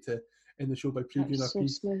always like to end the show by previewing our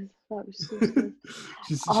piece. That was so smooth.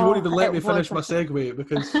 She won't even let me finish my segue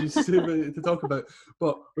because she's too to talk about.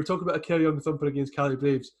 But we're talking about a Kerr Young thumper against Cali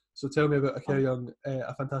Braves. So tell me about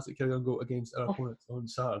a fantastic Kerr Young goal against our opponents on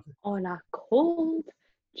Saturday. On a cold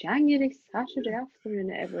January Saturday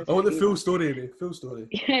afternoon, it was. I want the full story, Amy. Full story.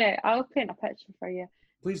 Yeah, I'll paint a picture for you.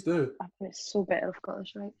 Please do. It's so better I've got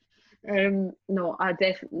this right. No, I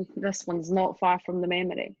definitely. This one's not far from the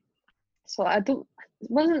memory. So I don't.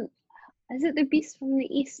 Is it the Beast from the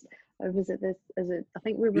East, or was it this? Is it? I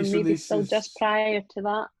think we were maybe still just prior to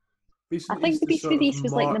that. I think the Beast from the East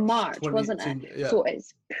was like the March, wasn't it? Yeah. So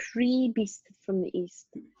it's pre-Beast from the East.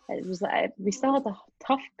 It was like we still had a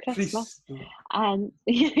tough Christmas, and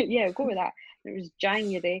yeah, go with that. It was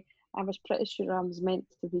January. I was pretty sure I was meant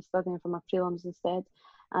to be studying for my prelims instead,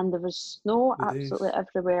 and there was snow absolutely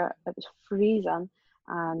everywhere. It was freezing,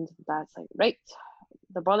 and Dad's like, right,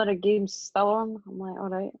 the Botherwell game's still on. I'm like, all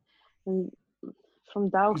right, and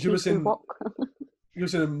from Dalkeith to walk. You were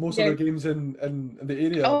saying most of the games in the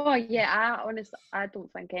area. Oh yeah, I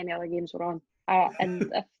don't think any other games were on,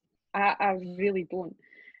 and if, I really don't.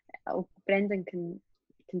 Brendan can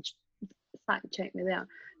fact check me there.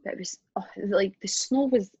 But it was like the snow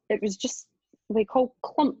was. It was just like all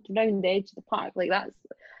clumped around the edge of the park. Like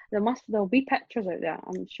there'll be pictures out there.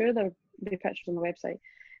 I'm sure there'll be pictures on the website.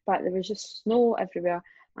 But there was just snow everywhere,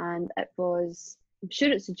 and it was. I'm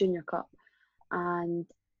sure it's a Junior Cup, and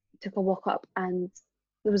took a walk up, and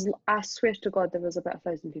there was. I swear to God, there was about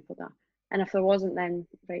 1,000 people there. And if there wasn't, then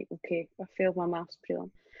right, okay, I failed my maths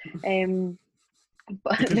prelim.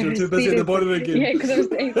 But because you're too busy at the bottom again. Yeah, because I was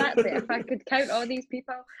exactly. If I could count all these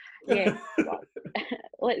people, yeah. But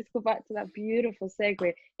let's go back to that beautiful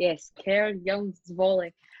segue. Yes, Kerr Young's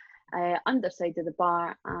volley, underside of the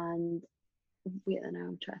bar, and wait, now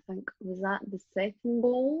I'm trying to think. Was that the second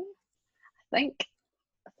goal? I think.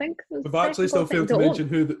 We've actually still failed to mention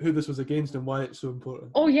who this was against and why it's so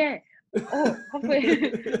important. Oh yeah. Oh, have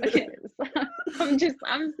we? Okay. I'm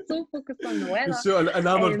so focused on the weather. You're so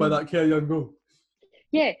enamoured by that Kerr Young goal.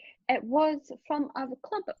 Yeah, it was from a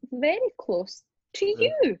club very close to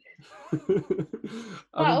you.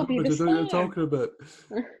 That'll be the start. What you're talking about.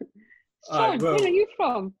 Sean, where are you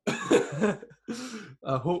from?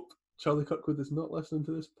 I hope Charlie Kirkwood is not listening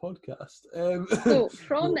to this podcast. So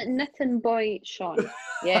from Knitting Boy Sean,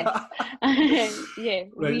 yes, yeah.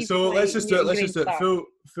 Right, so let's just do it. Let's just do it.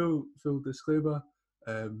 Full disclaimer.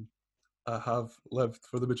 I have lived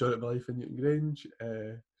for the majority of my life in Newton Grange.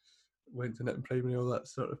 Went to Knitting Primary, all that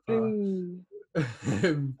sort of path.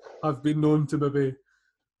 I've been known to maybe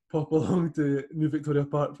pop along to New Victoria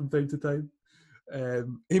Park from time to time.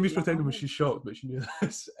 Amy's pretending when she's shocked, but she knew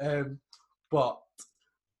this. But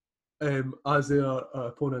as they are our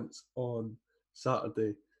opponents on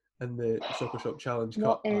Saturday in the Soccer Shop Challenge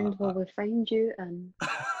what Cup, end will we find you in?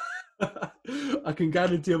 I can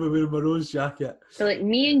guarantee I'll be wearing my Rose jacket. So like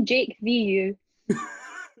me and Jake v you.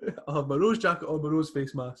 I'll have my Rose jacket on, my Rose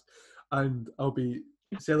face mask, and I'll be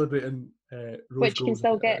celebrating Rose Which you can goals.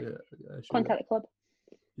 still get. Sure. Contact the club.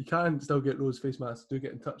 You can still get Rose face masks. Do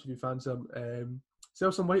get in touch if you fancy them. Sell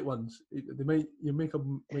some white ones. They might, your makeup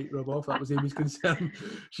might rub off. That was Amy's concern.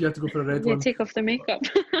 She had to go for a red one. Take off their makeup.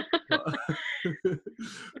 But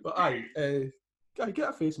aye, get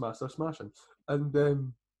a face mask. They're smashing.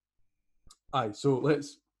 And so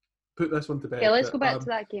let's put this one to bed. Yeah, let's go back to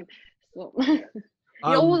that game. So, let's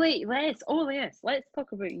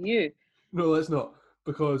talk about you. No, let's not,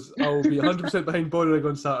 because I'll be 100% behind Bonnyrigg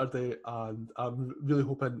on Saturday, and I'm really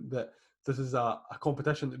hoping that this is a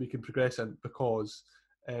competition that we can progress in, because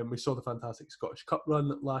we saw the fantastic Scottish Cup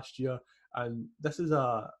run last year, and this is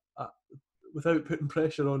a without putting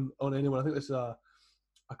pressure on anyone, I think this is a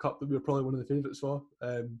cup that we were probably one of the favourites for.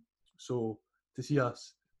 So to see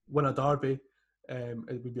us win a derby,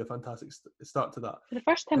 it would be a fantastic start to that. For the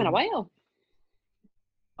first time in a while.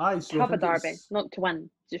 Aye, so to have a derby, not to win,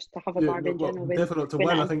 just to have a derby in general. Definitely not to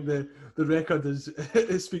win. I think the record is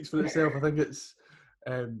it speaks for itself. I think it's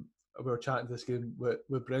we were chatting this game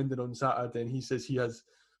with Brendan on Saturday, and he says he has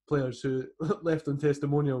players who left on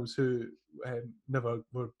testimonials who never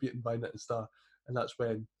were beaten by Knitting Star, and that's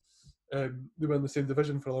when they were in the same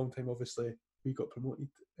division for a long time. Obviously, we got promoted,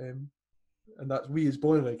 and that's we as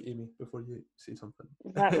Bonnyrigg. Amy, before you say something,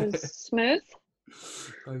 that was smooth.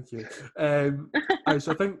 Thank you. So I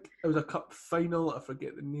think it was a cup final. I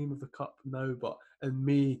forget the name of the cup now, but in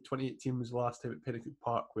May 2018 was the last time at Pennycook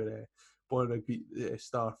Park where Bonnyrigg beat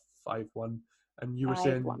Star 5-1, and you were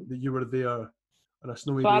saying that you were there on a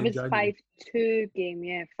snowy day in January. 5-2 game,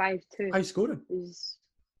 yeah, 5-2. High scoring.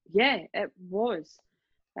 Yeah, it was.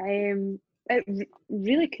 It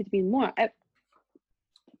really could have been more. I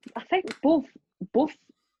think both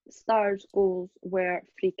Stars' goals were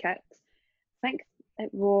free kicks. I think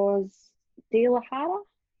it was De La Hara.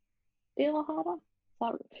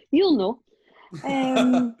 You'll know.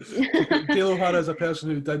 De La Hara is a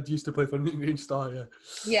person who used to play for Newton Grange Star, yeah.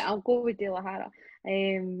 Yeah, I'll go with De La Hara.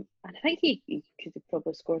 And I think he could have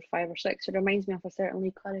probably scored 5 or 6. It reminds me of a certain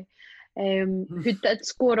Lee Curry, who did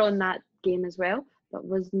score on that game as well, but it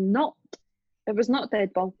was not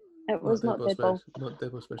dead ball. It was not dead ball. Not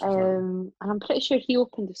dead ball special. And I'm pretty sure he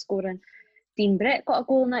opened the scoring. Dean Brett got a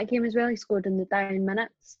goal in that game as well. He scored in the dying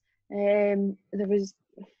minutes. There was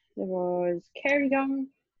Kerry Young,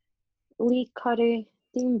 Lee Curry,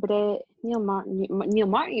 Dean Brett, Neil Martin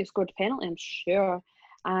who scored a penalty, I'm sure,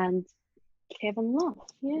 and Kevin Love.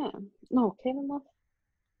 Yeah, no, Kevin Love.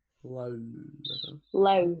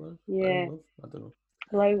 Lau. Yeah. I don't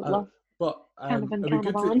know. Love. But it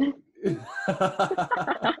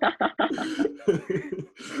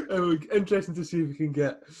would be interesting to see if we can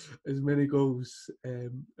get as many goals.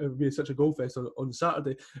 It would be such a goal fest on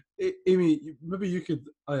Saturday. Amy, maybe you could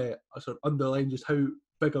sort of underline just how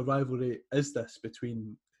big a rivalry is this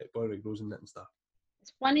between Bonnyrigg Rose and Knitting Star.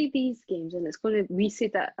 It's one of these games, and it's going to. We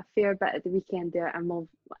said that a fair bit at the weekend there, and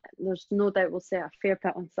there's no doubt we'll say a fair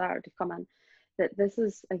bit on Saturday come in. That this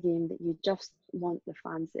is a game that you just want the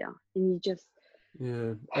fans there, and you just.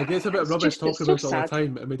 Yeah, it gets a bit rubbish talking about it all the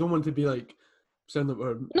time, and we don't want to be like saying that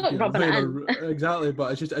we're not rubbing it in. Exactly,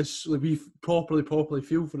 but it's like we properly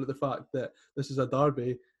feel for the fact that this is a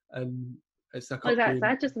derby and it's a cup game.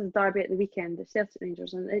 I just had a derby at the weekend, the Celtic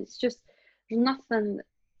Rangers, and it's just there's nothing.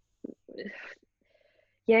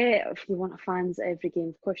 Yeah, if you want fans at every game,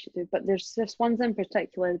 of course you do. But there's this ones in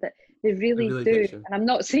particular that they really do. And I'm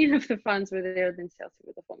not saying if the fans were there, then Celtic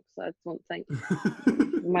would have won, because I don't think.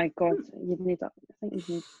 My God, I think you'd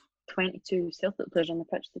need 22 Celtic players on the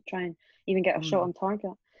pitch to try and even get a shot on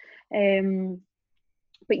target.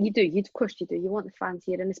 But you do, of course you do. You want the fans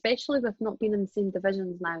here, and especially with not being in the same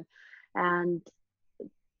divisions now, and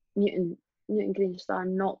Newton Grange Star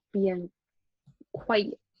not being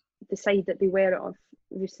quite the side that they were of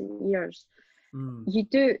recent years. You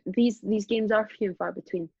do these games are few and far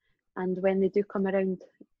between, and when they do come around,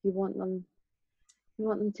 you want them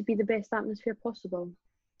to be the best atmosphere possible.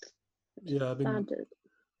 Yeah, I mean, Standard.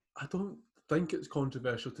 I don't think it's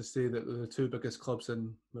controversial to say that they're the two biggest clubs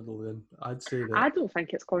in Midlothian. I'd say that I don't think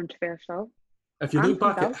it's controversial. if you I'm look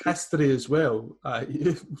from back at Dalkey. history as well,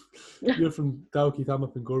 you're from Dalkeith, I'm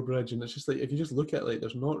up in Gorebridge, and it's just like, if you just look at it, like,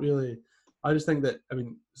 there's not really. I just think that, I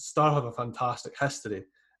mean, Star have a fantastic history,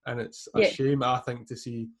 and it's a Yeah. shame, I think, to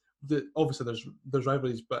see that. Obviously, there's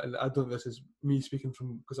rivalries, but I don't think this is me speaking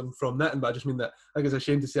from because I'm from Nitton, but I just mean that I think it's a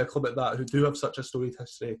shame to see a club like that who do have such a storied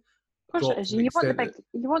history. Of course drop it is. to the You want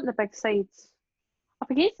extent the big sides up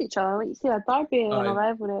against each other. Like you say, a derby and Aye. a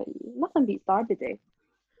rivalry. Nothing beats Derby Day.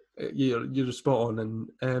 You're spot on,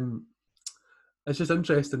 and it's just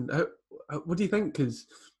interesting. What do you think? Because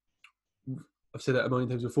I've said it a million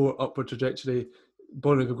times before, upward trajectory.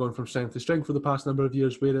 Bonnyrigg have gone from strength to strength for the past number of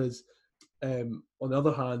years, whereas on the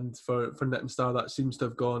other hand, for Nitton Star, that seems to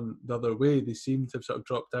have gone the other way. They seem to have sort of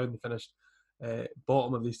dropped down. They finished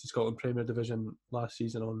bottom of the East of Scotland Premier Division last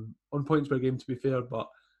season on points per game, to be fair, but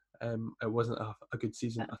it wasn't a good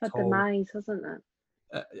season Bit at of a all. demise, isn't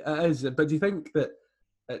it? It is, but do you think that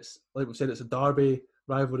it's, like we've said, it's a derby,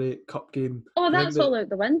 rivalry, cup game? Oh, Do you think that's that- all out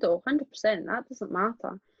the window. 100%. That doesn't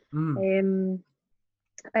matter.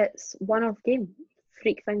 It's one-off game.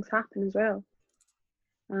 Freak things happen as well,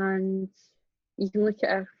 and you can look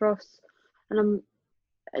at it across. And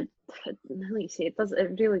like you say,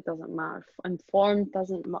 it really doesn't matter. And form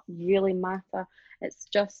doesn't really matter. It's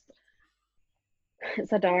just,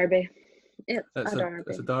 it's a derby. It's a derby.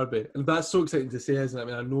 It's a derby, and that's so exciting to say, isn't it? I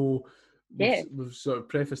mean, I know Yeah. we've sort of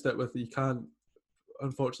prefaced it with you can't,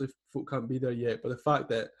 unfortunately, folk can't be there yet, but the fact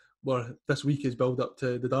that this week is build up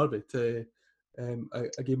to the derby, to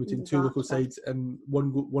a game between two local Exactly. sides, and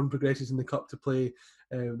one progresses in the cup to play.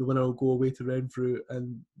 The winner will go away to Renfrew,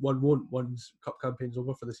 and one won't. One's cup campaign's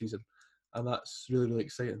over for the season, and that's really, really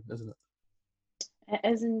exciting, isn't it? It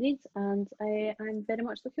is indeed, and I'm very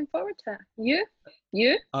much looking forward to it.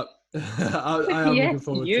 You? I am looking Yes,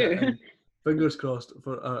 forward you. to it. And fingers crossed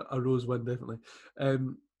for a Rose win, definitely.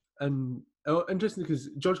 And interesting, because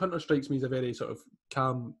George Hunter strikes me as a very sort of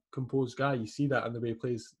calm, composed guy. You see that in the way he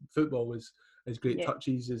plays football, his great Yeah.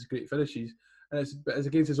 touches, his great finishes. And it's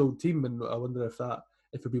against his old team, and I wonder if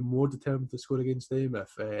he'll be more determined to score against them,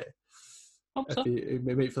 Hope if so. he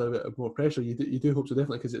might feel a bit of more pressure. You do hope so,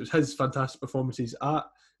 definitely, because it was his fantastic performances at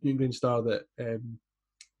Newton Grange Star that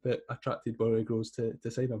attracted Bonnyrigg Rose to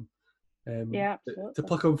sign him. Yeah, to absolutely.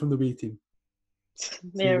 pluck him from the B team.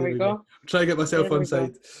 There we go. Try to get myself There on we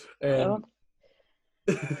go. side.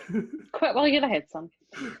 Quit while you're ahead, son.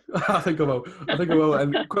 I think I will.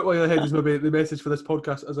 And quit while you're ahead is maybe the message for this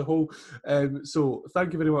podcast as a whole. So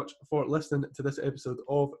thank you very much for listening to this episode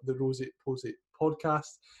of the Rosie Posey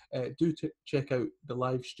podcast. Do check out the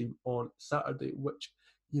live stream on Saturday, which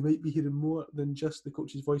you might be hearing more than just the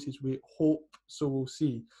coaches' voices. We hope so. We'll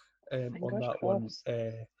see on Fingers that crossed.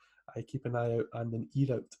 one. I keep an eye out and an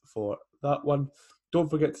ear out for that one. Don't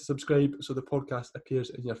forget to subscribe so the podcast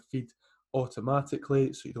appears in your feed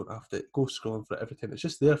automatically, so you don't have to go scrolling for it every time. It's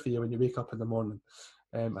just there for you when you wake up in the morning.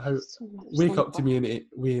 So much Wake up to simpler.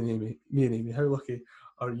 me and Amy. How lucky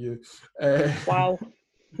are you? Wow.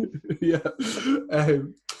 Yeah.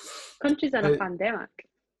 Country's in a pandemic.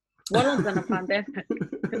 World's in a pandemic.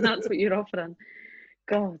 And that's what you're offering.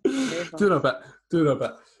 God. Doing a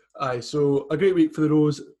bit. Aye, so a great week for the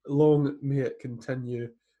Rose. Long may it continue.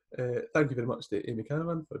 Thank you very much to Amy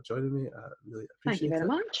Canavan for joining me. I really Thank you appreciate very it.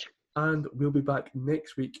 much. And we'll be back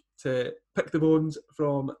next week to pick the bones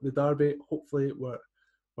from the derby. Hopefully we're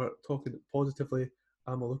talking positively,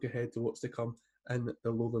 and we'll look ahead to what's to come in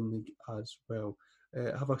the Lowland League as well.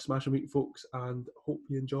 Have a smashing week, folks, and hope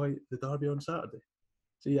you enjoy the derby on Saturday.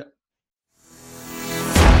 See ya.